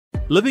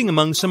Living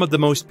among some of the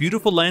most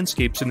beautiful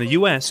landscapes in the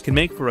U.S. can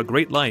make for a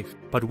great life,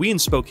 but we in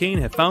Spokane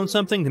have found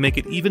something to make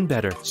it even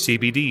better: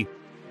 CBD.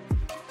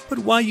 But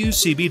why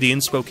use CBD in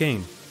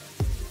Spokane?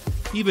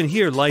 Even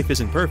here, life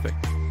isn't perfect.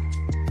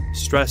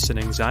 Stress and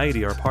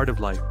anxiety are part of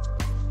life.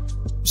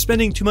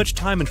 Spending too much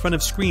time in front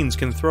of screens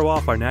can throw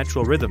off our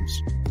natural rhythms.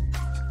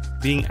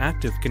 Being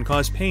active can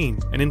cause pain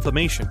and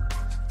inflammation.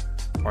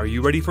 Are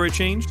you ready for a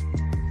change?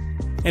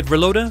 At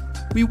Verlota,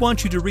 we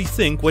want you to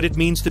rethink what it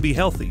means to be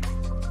healthy.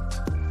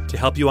 To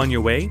help you on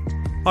your way,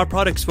 our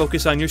products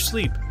focus on your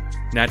sleep,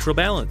 natural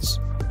balance,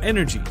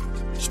 energy,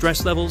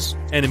 stress levels,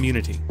 and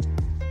immunity.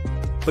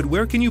 But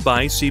where can you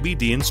buy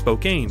CBD in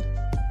Spokane?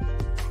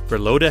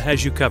 Verlota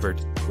has you covered.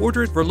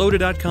 Order at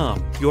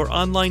Verlota.com, your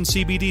online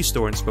CBD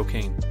store in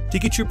Spokane, to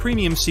get your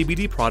premium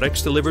CBD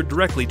products delivered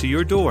directly to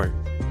your door.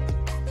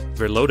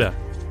 Verlota.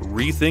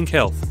 Rethink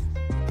health.